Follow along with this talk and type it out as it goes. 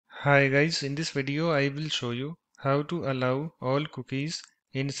Hi guys, in this video I will show you how to allow all cookies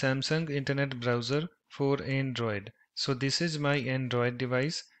in Samsung Internet Browser for Android. So this is my Android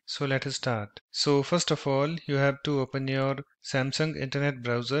device. So let us start. So first of all, you have to open your Samsung Internet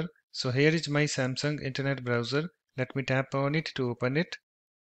Browser. So here is my Samsung Internet Browser. Let me tap on it to open it.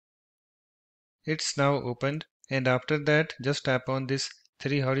 It's now opened, and after that just tap on this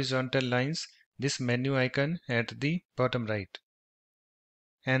three horizontal lines, this menu icon at the bottom right,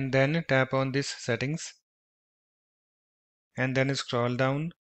 and then tap on this settings, and then scroll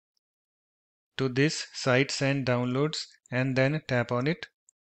down to this sites and downloads, and then tap on it.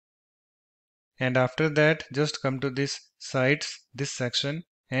 And after that just come to this sites, this section,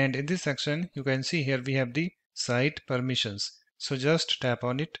 and in this section you can see here we have the site permissions. So just tap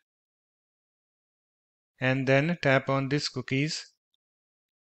on it, and then tap on this cookies,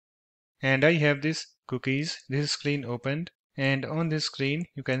 and I have this cookies, this screen opened, and on this screen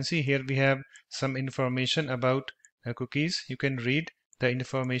you can see here we have some information about cookies. You can read the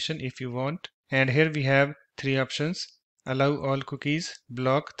information if you want, and here we have three options: allow all cookies,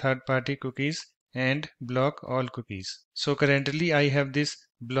 block third-party cookies, and block all cookies. So currently I have this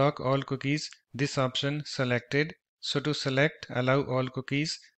block all cookies, this option selected. So to select allow all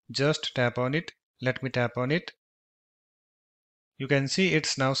cookies, just tap on it. Let me tap on it. You can see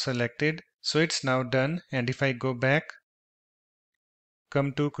it's now selected, so it's now done. And if I go back,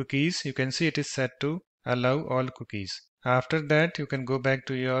 come to cookies, you can see it is set to allow all cookies. After that, you can go back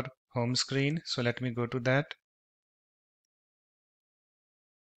to your home screen. So let me go to that.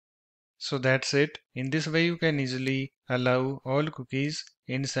 So that's it. In this way, you can easily allow all cookies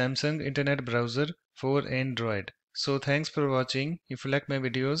in Samsung Internet Browser for Android. So thanks for watching. If you like my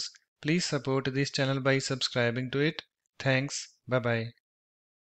videos, please support this channel by subscribing to it. Thanks. Bye bye.